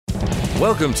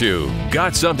Welcome to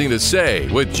Got Something to Say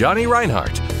with Johnny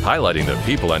Reinhardt, highlighting the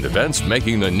people and events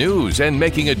making the news and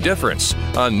making a difference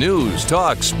on News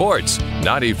Talk Sports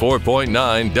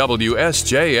 94.9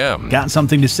 WSJM. Got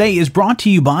Something to Say is brought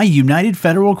to you by United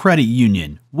Federal Credit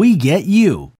Union. We get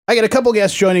you. I got a couple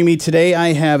guests joining me today.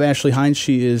 I have Ashley Hines.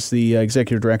 She is the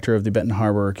executive director of the Benton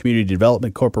Harbor Community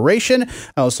Development Corporation.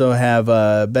 I also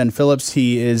have Ben Phillips.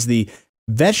 He is the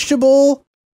vegetable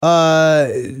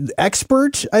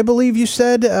expert, I believe you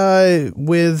said,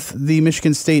 with the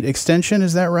Michigan State Extension.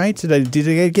 Is that right? Did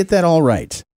I get that all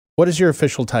right? What is your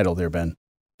official title there, Ben?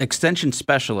 Extension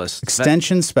specialist.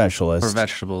 Extension specialist. For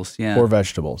vegetables, yeah. For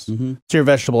vegetables. Mm-hmm. So you're a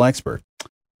vegetable expert.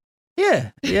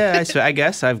 Yeah. I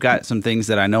guess I've got some things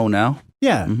that I know now.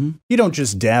 Yeah. Mm-hmm. You don't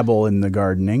just dabble in the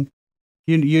gardening.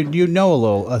 You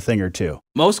know a thing or two.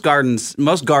 Most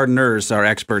gardeners are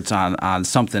experts on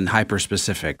something hyper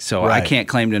specific. So Right. I can't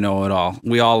claim to know it all.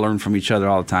 We all learn from each other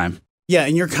all the time. Yeah,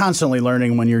 and you're constantly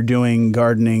learning when you're doing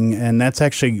gardening, and that's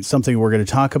actually something we're going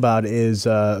to talk about is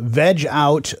Veg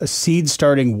Out, a seed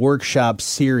starting workshop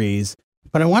series.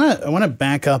 But I want to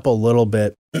back up a little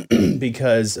bit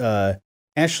because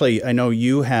Ashley, I know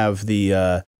you have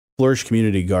the Flourish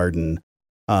Community Garden.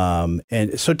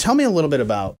 And so tell me a little bit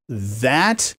about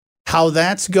that, how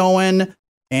that's going,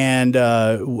 and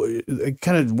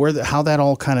kind of how that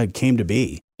all kind of came to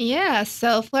be. Yeah,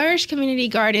 so Flourish Community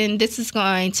Garden, this is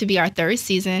going to be our third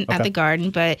season at the garden,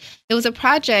 but it was a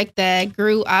project that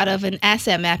grew out of an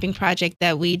asset mapping project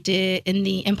that we did in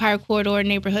the Empire Corridor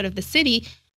neighborhood of the city.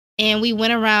 And we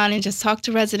went around and just talked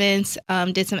to residents,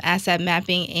 did some asset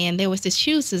mapping, and there was this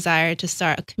huge desire to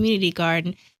start a community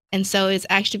garden. And so it's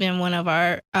actually been one of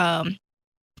our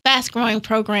fast-growing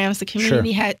programs. The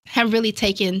community have really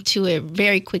taken to it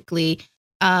very quickly.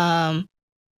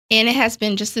 And it has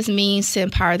been just this means to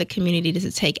empower the community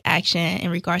to take action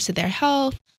in regards to their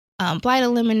health, blight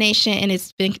elimination, and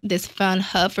it's been this fun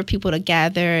hub for people to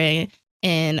gather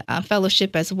and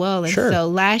fellowship as well. And so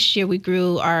last year we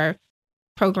grew our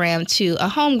program to a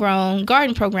homegrown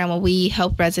garden program where we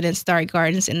help residents start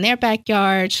gardens in their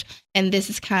backyards. And this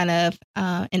is kind of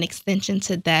an extension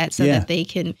to that so that they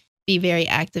can be very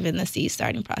active in the seed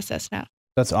starting process now.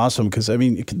 That's awesome because, I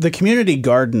mean, the community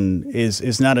garden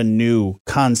is not a new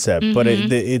concept, but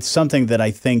it's something that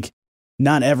I think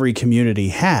not every community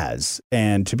has.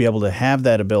 And to be able to have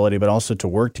that ability, but also to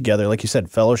work together, like you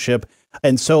said, fellowship.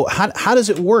 And so how does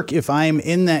it work if I'm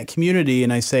in that community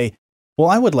and I say, well,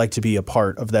 I would like to be a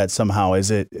part of that somehow. Is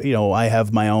it, I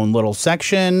have my own little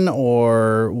section,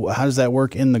 or how does that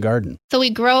work in the garden? So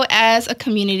we grow as a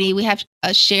community. We have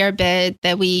a share bed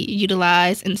that we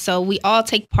utilize. And so we all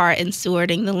take part in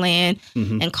stewarding the land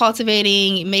and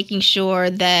cultivating, making sure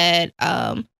that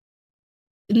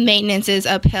maintenance is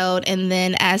upheld. And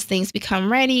then as things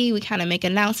become ready, we kind of make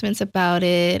announcements about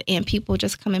it, and people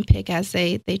just come and pick as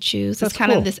they choose. It's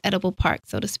kind of this edible park,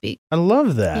 so to speak. I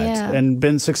love that. Yeah. And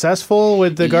been successful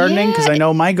with the gardening? Because I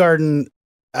know my garden,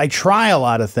 I try a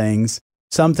lot of things.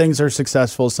 Some things are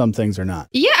successful, some things are not.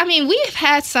 Yeah, I mean, we've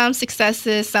had some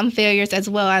successes, some failures as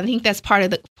well. I think that's part of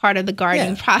the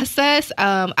gardening process.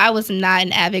 I was not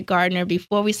an avid gardener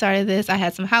before we started this. I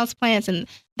had some houseplants, and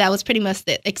that was pretty much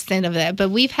the extent of that. But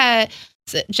we've had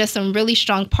just some really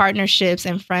strong partnerships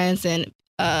and friends and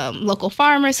local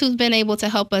farmers who've been able to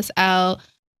help us out,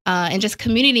 and just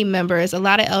community members. A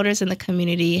lot of elders in the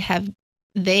community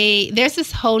there's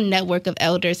this whole network of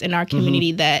elders in our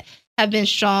community that have been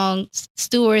strong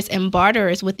stewards and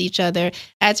barterers with each other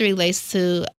as it relates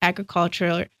to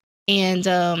agriculture.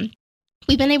 And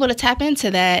we've been able to tap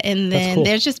into that. And then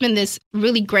there's just been this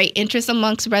really great interest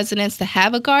amongst residents to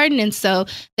have a garden. And so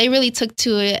they really took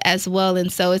to it as well.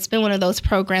 And so it's been one of those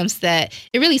programs that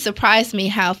it really surprised me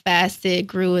how fast it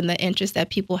grew and the interest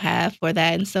that people have for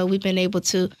that. And so we've been able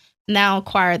to now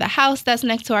acquire the house that's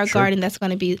next to our garden. That's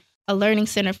going to be a learning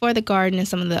center for the garden and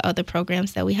some of the other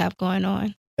programs that we have going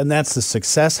on. And that's the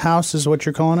Success House is what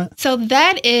you're calling it? So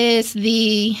that is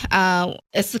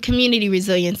it's the community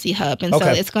resiliency hub. And so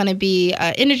it's going to be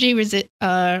energy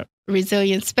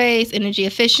resilient space, energy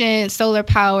efficient, solar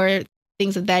powered,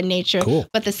 things of that nature. Cool.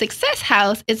 But the Success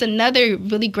House is another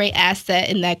really great asset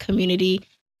in that community.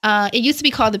 It used to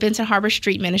be called the Benton Harbor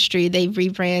Street Ministry. They've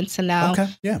rebranded to now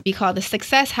be called the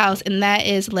Success House. And that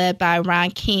is led by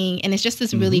Ron King. And it's just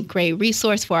this really great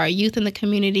resource for our youth in the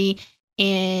community.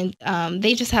 And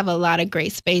they just have a lot of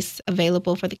great space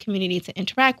available for the community to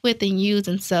interact with and use.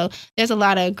 And so there's a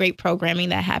lot of great programming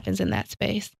that happens in that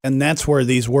space. And that's where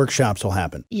these workshops will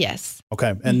happen? Yes.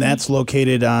 Okay. And that's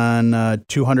located on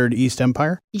 200 East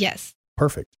Empire? Yes.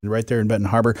 perfect. Right there in Benton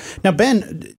Harbor. Now,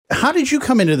 Ben, how did you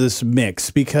come into this mix?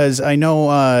 Because I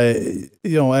know,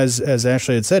 as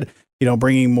Ashley had said,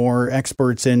 bringing more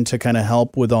experts in to kind of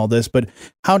help with all this. But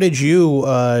how did you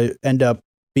end up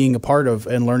being a part of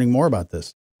and learning more about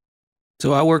this?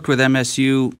 So I worked with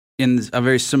MSU in a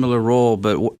very similar role,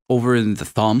 but over in the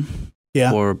Thumb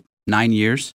for 9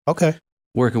 years. Okay.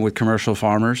 Working with commercial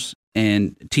farmers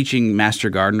and teaching master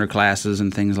gardener classes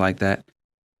and things like that.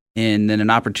 And then an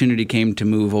opportunity came to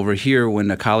move over here when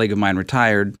a colleague of mine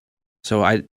retired. So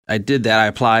I did that. I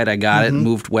applied, I got it,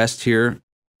 moved west here.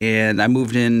 And I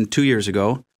moved in 2 years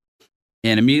ago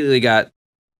and immediately got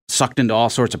sucked into all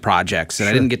sorts of projects. And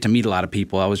I didn't get to meet a lot of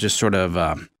people. I was just sort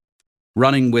of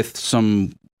running with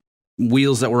some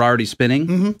wheels that were already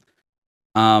spinning.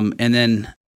 And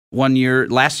then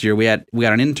last year, we got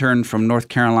an intern from North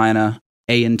Carolina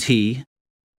A&T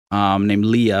named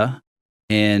Leah.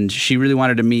 And she really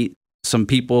wanted to meet some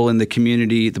people in the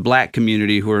community, the Black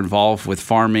community, who are involved with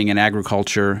farming and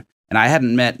agriculture. And I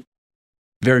hadn't met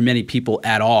very many people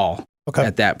at all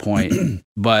at that point.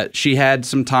 But she had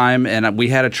some time, and we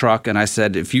had a truck. And I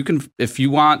said, if you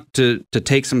want to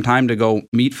take some time to go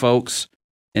meet folks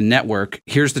and network,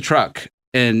 here's the truck,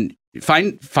 and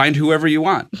find whoever you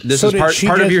want. This is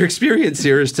part of your experience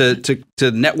here is to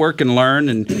network and learn.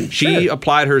 And she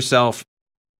applied herself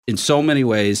in so many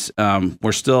ways.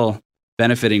 We're still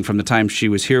benefiting from the time she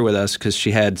was here with us because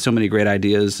she had so many great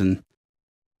ideas and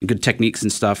good techniques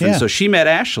and stuff. And so she met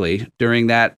Ashley during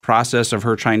that process of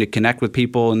her trying to connect with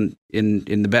people in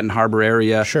the Benton Harbor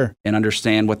area and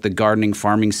understand what the gardening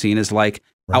farming scene is like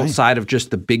outside of just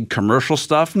the big commercial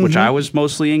stuff, which I was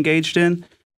mostly engaged in.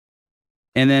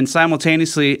 And then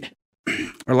simultaneously,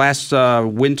 or last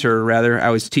winter, rather, I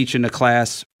was teaching a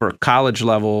class for college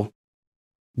level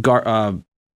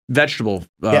vegetable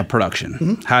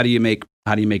production. How do you make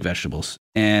vegetables?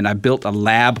 And I built a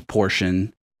lab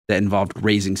portion that involved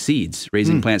raising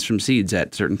plants from seeds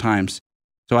at certain times.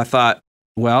 So I thought,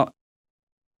 well,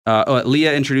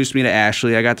 Leah introduced me to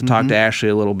Ashley. I got to talk to Ashley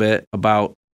a little bit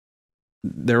about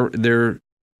their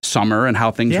summer and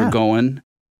how things were going.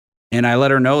 And I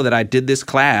let her know that I did this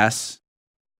class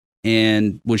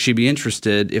and would she be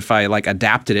interested if I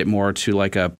adapted it more to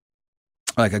like a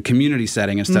community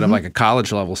setting instead of like a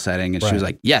college level setting. And she was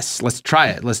like, yes, let's try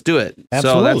it. Let's do it.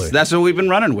 Absolutely. So that's what we've been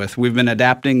running with. We've been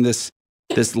adapting this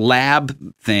lab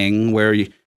thing where you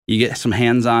get some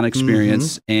hands-on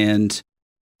experience and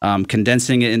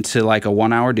condensing it into like a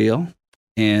 1 hour deal.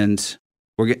 And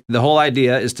the whole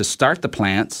idea is to start the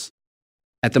plants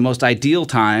at the most ideal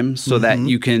time so that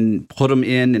you can put them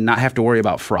in and not have to worry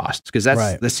about frost. Because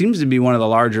that seems to be one of the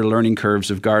larger learning curves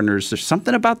of gardeners. There's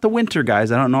something about the winter,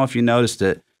 guys. I don't know if you noticed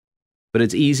it, but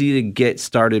it's easy to get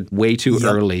started way too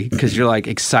early because you're like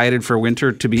excited for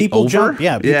winter to be over.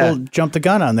 People jump the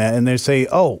gun on that and they say,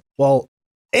 oh, well,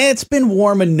 it's been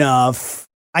warm enough.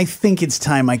 I think it's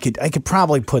time I could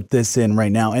probably put this in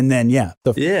right now. And then,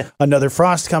 another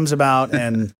frost comes about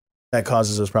and that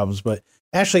causes those problems. But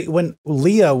Ashley, when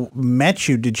Leah met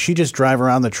you, did she just drive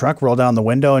around the truck, roll down the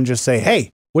window, and just say, "Hey,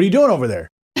 what are you doing over there?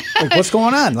 Like, what's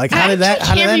going on?" Like, how did that?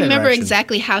 I can't remember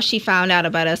exactly how she found out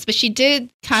about us, but she did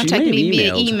contact me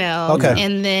via email,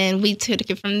 and then we took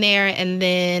it from there. And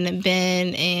then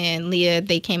Ben and Leah,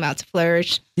 they came out to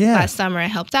Flourish last summer and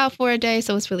helped out for a day,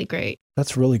 so it's really great.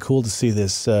 That's really cool to see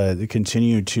this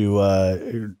continue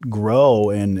to grow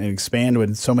and expand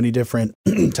with so many different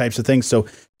types of things. So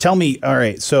tell me, all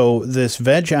right, so this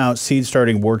Veg Out Seed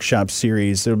Starting Workshop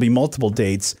series, there'll be multiple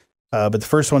dates, but the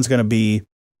first one's going to be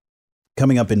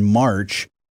coming up in March.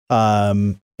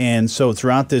 And so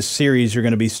throughout this series, you're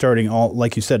going to be starting all,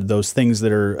 like you said, those things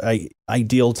that are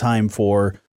ideal time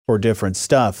for different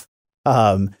stuff.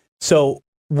 So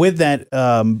with that,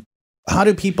 how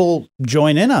do people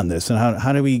join in on this, and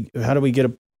how do we get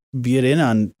in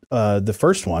on the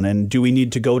first one, and do we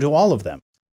need to go to all of them?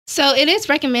 So it is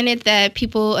recommended that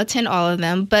people attend all of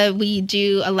them, but we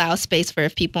do allow space for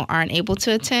if people aren't able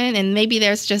to attend, and maybe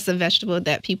there's just a vegetable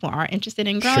that people aren't interested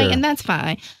in growing, and that's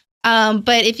fine.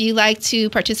 But if you like to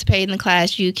participate in the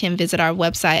class, you can visit our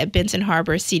website at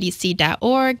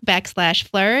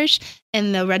bentonharborcdc.org/flourish,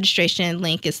 and the registration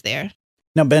link is there.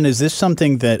 Now, Ben, is this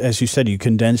something that, as you said, you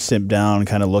condensed it down,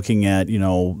 kind of looking at,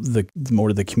 the more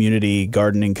of the community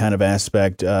gardening kind of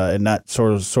aspect, and not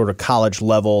sort of college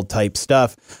level type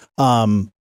stuff?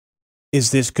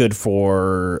 Is this good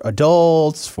for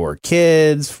adults, for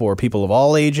kids, for people of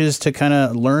all ages to kind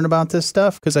of learn about this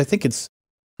stuff? Because I think it's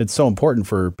so important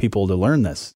for people to learn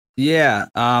this. Yeah,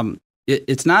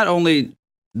 it's not only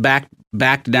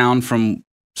backed down from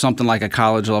something like a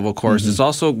college level course. It's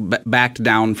also backed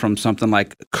down from something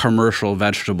like commercial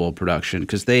vegetable production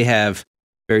because they have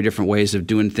very different ways of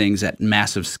doing things at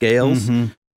massive scales.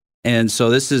 And so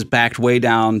this is backed way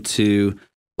down to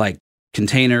like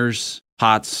containers,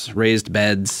 pots, raised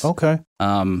beds. Okay.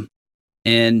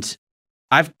 And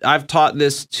I've taught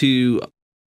this to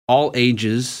all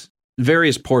ages,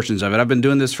 various portions of it. I've been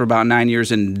doing this for about 9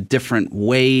 years in different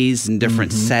ways and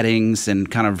different settings and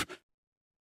kind of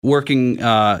working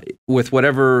with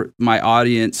whatever my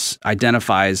audience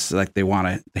identifies like they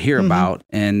want to hear about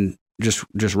and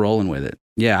just rolling with it.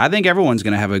 Yeah, I think everyone's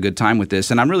going to have a good time with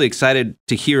this. And I'm really excited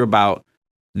to hear about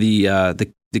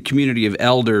the community of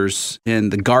elders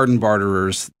and the garden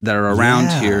barterers that are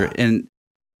around here. And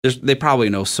they probably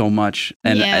know so much.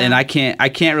 And I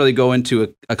can't really go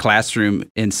into a classroom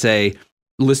and say,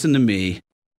 listen to me,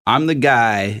 I'm the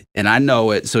guy and I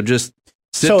know it. So just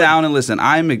sit down and listen.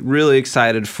 I'm really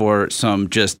excited for some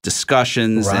just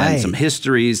discussions and some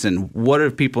histories and what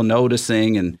are people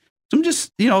noticing and some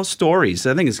just, stories.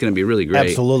 I think it's going to be really great.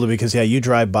 Absolutely. Because you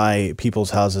drive by people's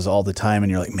houses all the time and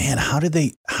you're like, man, how do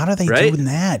they doing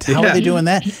that? How are they doing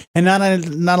that? And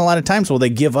not a lot of times will they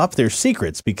give up their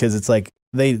secrets because it's like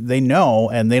they know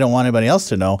and they don't want anybody else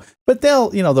to know, but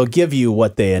they'll give you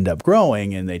what they end up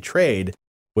growing and they trade,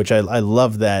 which I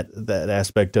love that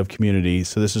aspect of community.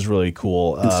 So this is really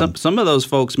cool. And some of those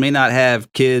folks may not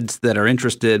have kids that are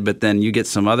interested, but then you get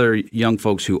some other young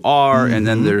folks who are, and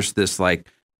then there's this like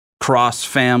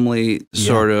cross-family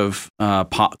sort of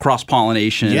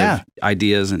cross-pollination of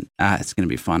ideas, and it's going to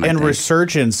be fun. And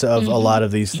resurgence of a lot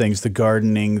of these things, the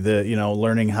gardening, the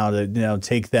learning how to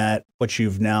take that what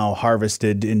you've now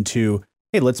harvested into,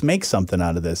 hey, let's make something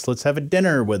out of this. Let's have a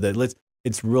dinner with it.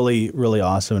 It's really, really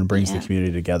awesome and brings the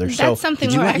community together. That's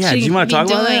something we're actually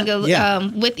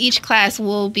doing. With each class,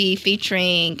 we'll be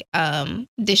featuring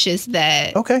dishes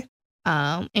that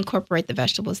incorporate the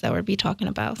vegetables that we'll be talking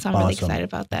about. So I'm really excited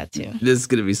about that too. This is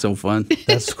going to be so fun.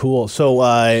 That's cool. So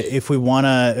if we want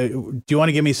to, do you want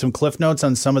to give me some cliff notes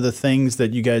on some of the things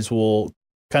that you guys will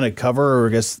kind of cover, or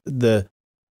I guess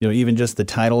even just the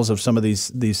titles of some of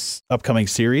these upcoming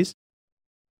series?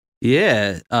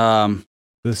 Yeah.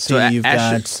 Let's see, you've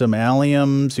got some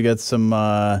alliums, you got some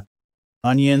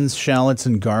onions, shallots,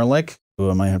 and garlic. Oh,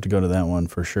 I might have to go to that one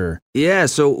for sure. Yeah,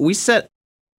 so we set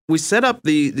up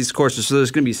these courses. So there's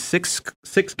going to be six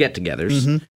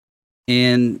get-togethers,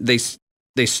 and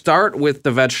they start with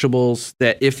the vegetables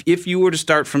that if you were to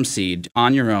start from seed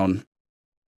on your own,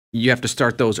 you have to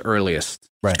start those earliest,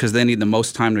 right? Because they need the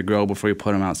most time to grow before you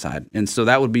put them outside. And so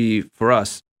that would be for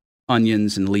us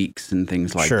onions and leeks and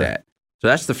things like that. So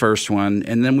that's the first one.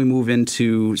 And then we move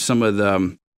into some of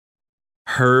the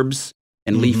herbs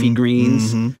and leafy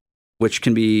greens, which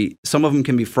some of them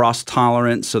can be frost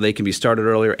tolerant, so they can be started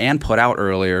earlier and put out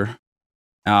earlier.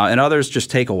 And others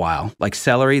just take a while. Like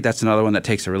celery, that's another one that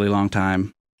takes a really long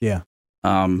time. Yeah.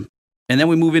 And then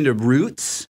we move into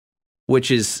roots, which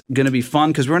is going to be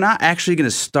fun because we're not actually going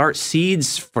to start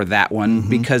seeds for that one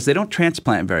because they don't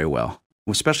transplant very well,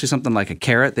 especially something like a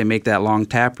carrot. They make that long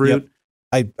taproot.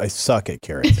 I suck at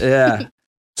carrots. Yeah.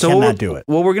 So cannot do it.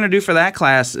 What we're going to do for that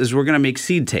class is we're going to make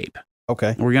seed tape.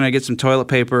 Okay. We're going to get some toilet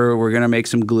paper, we're going to make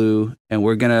some glue, and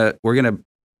we're going to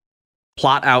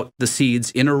plot out the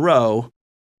seeds in a row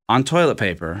on toilet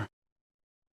paper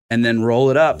and then roll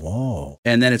it up. Whoa.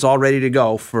 And then it's all ready to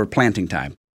go for planting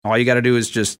time. All you got to do is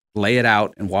just lay it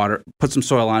out and put some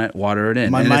soil on it, water it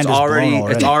in. My mind is blown already.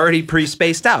 It's already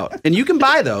pre-spaced out. And you can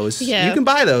buy those. You can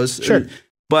buy those. Sure.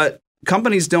 But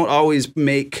companies don't always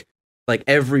make like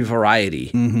every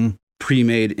variety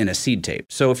pre-made in a seed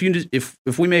tape. So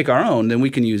if we make our own, then we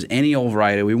can use any old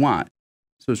variety we want.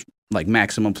 So it's like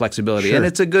maximum flexibility. Sure. And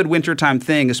it's a good wintertime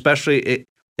thing, especially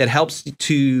it helps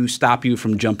to stop you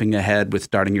from jumping ahead with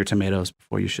starting your tomatoes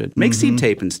before you should. Make seed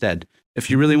tape instead. If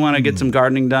you really want to get some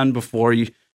gardening done before you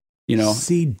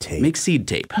seed tape. Make seed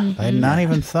tape. I had not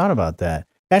even thought about that.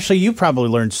 Actually, you probably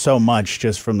learned so much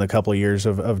just from the couple of years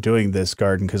of doing this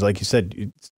garden, because like you said,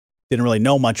 you didn't really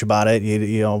know much about it.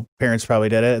 Parents probably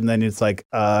did it, and then it's like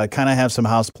kind of have some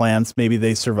house plants. Maybe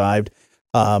they survived.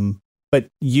 But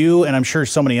you, and I'm sure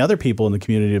so many other people in the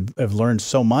community have learned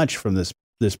so much from this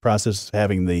process of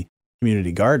having the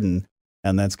community garden,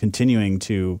 and that's continuing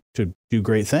to do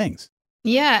great things.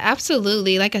 Yeah,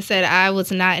 absolutely. Like I said, I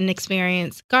was not an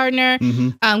experienced gardener.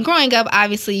 Growing up,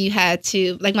 obviously, you had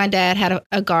to, like my dad had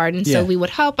a garden, so we would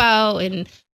help out and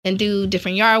do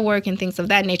different yard work and things of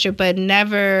that nature, but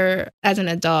never as an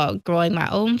adult growing my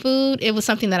own food. It was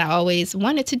something that I always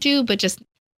wanted to do, but just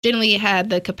generally had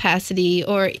the capacity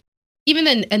or even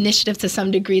the initiative to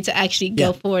some degree to actually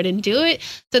go forward and do it.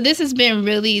 So this has been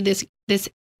really this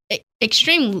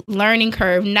extreme learning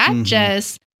curve, not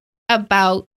just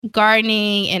about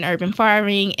gardening and urban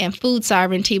farming and food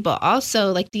sovereignty, but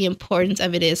also like the importance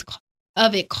of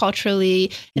it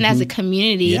culturally and as a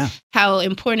community, how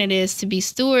important it is to be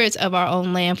stewards of our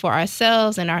own land for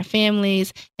ourselves and our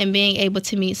families, and being able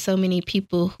to meet so many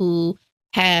people who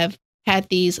have had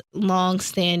these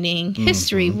long-standing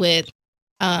history with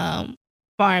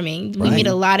farming. We meet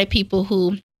a lot of people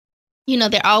who,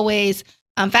 they're always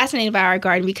fascinated by our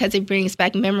garden because it brings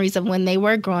back memories of when they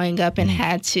were growing up and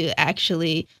had to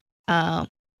actually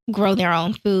grow their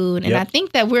own food. And I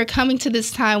think that we're coming to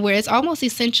this time where it's almost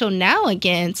essential now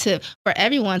again for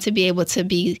everyone to be able to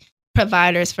be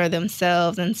providers for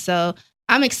themselves. And so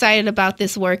I'm excited about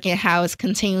this work and how it's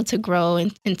continuing to grow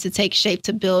and to take shape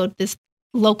to build this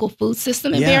local food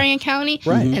system in Berrien County.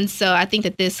 Right. And so I think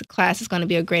that this class is going to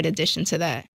be a great addition to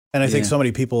that. And I think so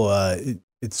many people,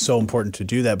 it's so important to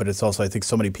do that, but it's also, I think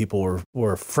so many people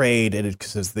were afraid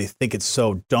because they think it's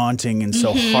so daunting and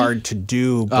so hard to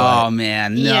do. But, oh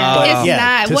man, no.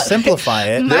 Yeah, it's not. To simplify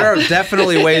it. There are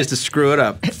definitely ways to screw it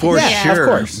up, for sure. Of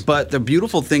course. But the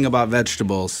beautiful thing about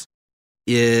vegetables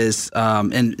is,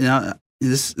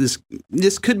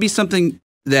 this could be something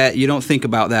that you don't think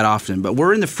about that often, but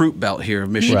we're in the fruit belt here of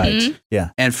Michigan. Right.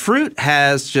 Yeah. And fruit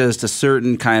has just a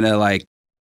certain kind of like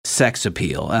sex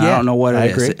appeal. And I don't know what it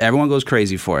is. Agree. Everyone goes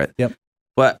crazy for it. Yep.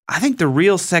 But I think the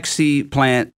real sexy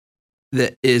plant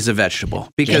that is a vegetable,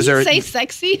 because can you say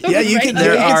sexy? Yeah, you can.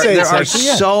 There are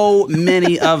sexy, so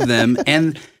many of them,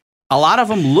 and a lot of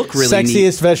them look really sexiest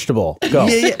neat. vegetable. Go.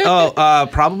 Oh,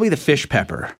 probably the fish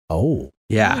pepper. Oh,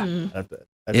 yeah. I have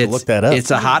to look that up.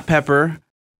 It's a hot pepper.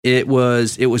 It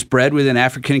was bred within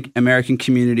African American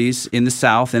communities in the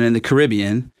South and in the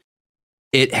Caribbean.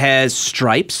 It has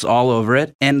stripes all over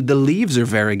it, and the leaves are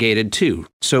variegated too.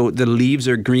 So the leaves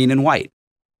are green and white,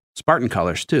 Spartan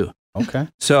colors too. Okay.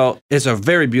 So it's a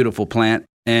very beautiful plant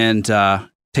and tastes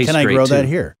great. Can I grow too. that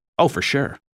here? Oh, for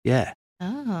sure. Yeah.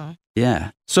 Oh.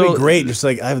 Yeah. So great. Just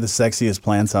like I have the sexiest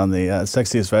plants on the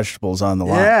sexiest vegetables on the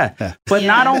lot. Yeah. But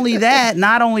not only that,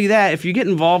 if you get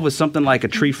involved with something like a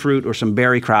tree fruit or some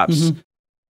berry crops,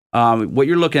 what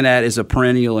you're looking at is a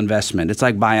perennial investment. It's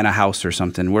like buying a house or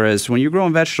something. Whereas when you're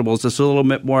growing vegetables, it's a little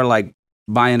bit more like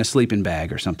buying a sleeping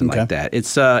bag or something like that.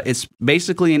 It's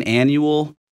basically an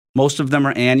annual. Most of them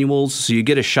are annuals, so you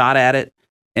get a shot at it.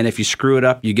 And if you screw it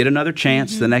up, you get another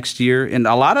chance the next year. And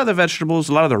a lot of the vegetables,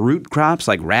 a lot of the root crops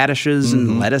like radishes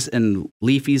and lettuce and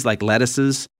leafies like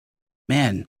lettuces,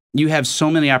 man, you have so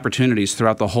many opportunities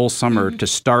throughout the whole summer to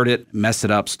start it, mess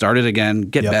it up, start it again,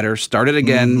 get better, start it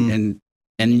again.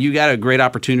 And you got a great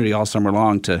opportunity all summer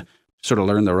long to sort of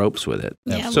learn the ropes with it.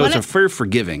 Yeah. So it's a very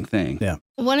forgiving thing. Yeah.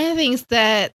 One of the things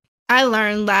that I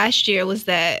learned last year was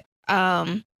that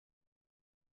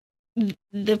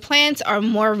the plants are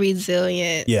more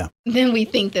resilient than we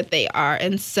think that they are.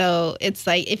 And so it's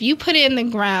like if you put it in the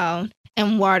ground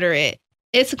and water it,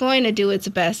 it's going to do its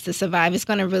best to survive. It's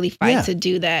going to really fight to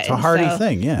do that. It's a hardy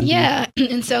thing, Yeah.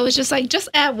 And so it's just like, just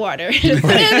add water. Just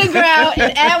put it in the ground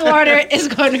and add water, it's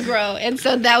going to grow. And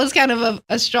so that was kind of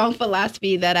a strong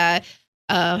philosophy that I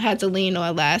had to lean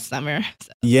on last summer.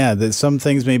 So. Yeah, some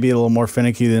things may be a little more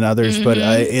finicky than others, but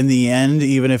in the end,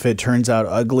 even if it turns out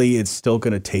ugly, it's still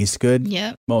going to taste good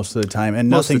most of the time. And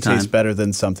nothing tastes better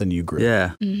than something you grew.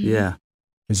 Yeah, yeah.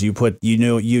 Because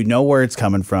you know where it's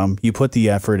coming from. You put the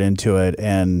effort into it,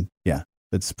 and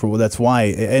that's why.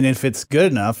 And if it's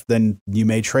good enough, then you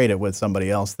may trade it with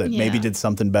somebody else that maybe did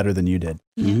something better than you did.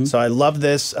 So I love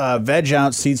this Veg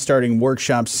Out Seed Starting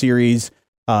Workshop series.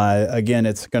 Again,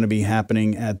 it's going to be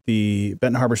happening at the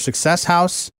Benton Harbor Success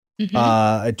House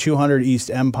at 200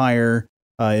 East Empire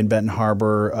in Benton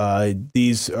Harbor.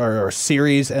 These are a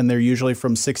series, and they're usually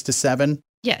from 6 to 7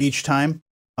 each time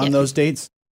on those dates.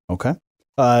 Okay.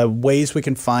 Ways we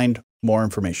can find more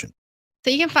information. So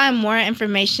you can find more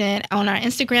information on our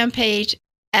Instagram page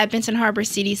at Benton Harbor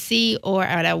CDC or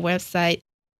at our website,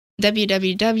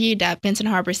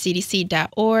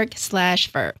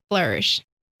 www.bentonharborcdc.org/flourish.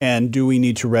 And do we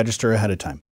need to register ahead of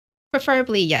time?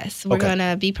 Preferably, yes. We're going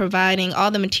to be providing all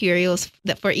the materials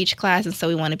for each class, and so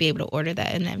we want to be able to order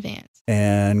that in advance.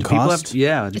 And cost?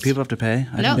 Do people have to pay?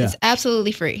 It's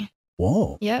absolutely free.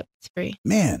 Whoa. Yep, it's free.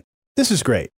 Man, this is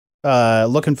great.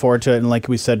 Looking forward to it. And like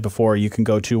we said before, you can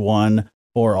go to one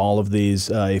or all of these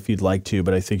if you'd like to,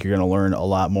 but I think you're going to learn a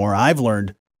lot more. I've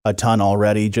learned a ton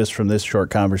already just from this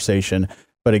short conversation.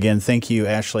 But again, thank you,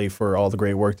 Ashley, for all the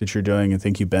great work that you're doing. And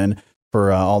thank you, Ben,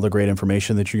 for all the great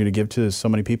information that you're going to give to so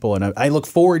many people. And I look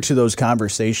forward to those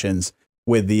conversations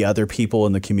with the other people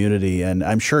in the community. And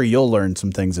I'm sure you'll learn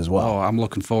some things as well. Oh, I'm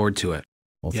looking forward to it.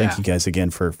 Well, thank you guys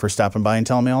again for stopping by and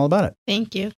telling me all about it.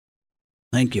 Thank you.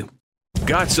 Thank you.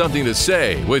 Got Something to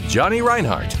Say with Johnny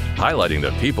Reinhardt, highlighting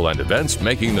the people and events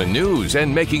making the news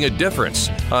and making a difference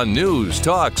on News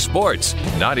Talk Sports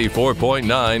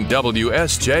 94.9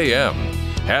 WSJM.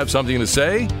 Have something to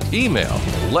say? Email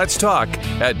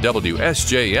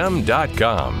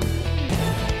letstalk@WSJM.com.